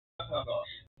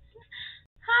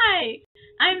Hi,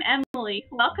 I'm Emily.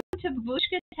 Welcome to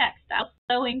Babushka Textiles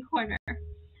Sewing Corner.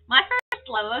 My first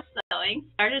love of sewing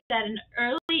started at an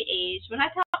early age when I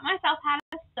taught myself how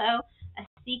to sew a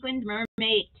sequined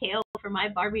mermaid tail for my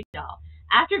Barbie doll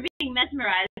after being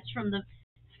mesmerized from the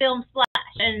film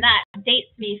Splash, and that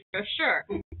dates me for sure.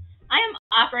 I am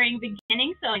offering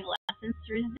beginning sewing lessons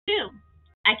through Zoom.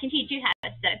 I can teach you how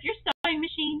to set up your sewing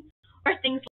machine or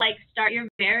things like start your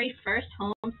very first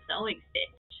home sewing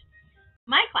stitch.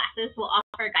 My classes will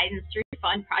offer guidance through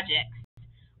fun projects.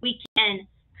 We can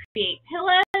create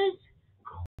pillows,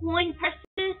 coin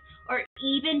purses, or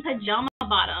even pajama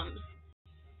bottoms.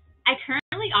 I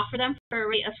currently offer them for a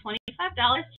rate of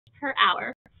 $25 per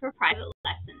hour for private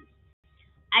lessons.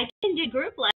 I can do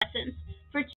group lessons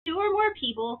for two or more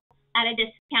people at a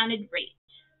discounted rate.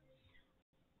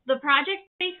 The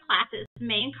project-based classes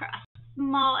may incur a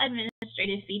small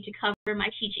administrative fee to cover my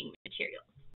teaching materials.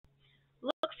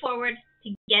 Look forward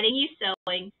to getting you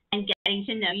sewing and getting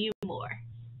to know you more.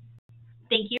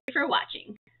 Thank you for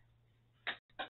watching.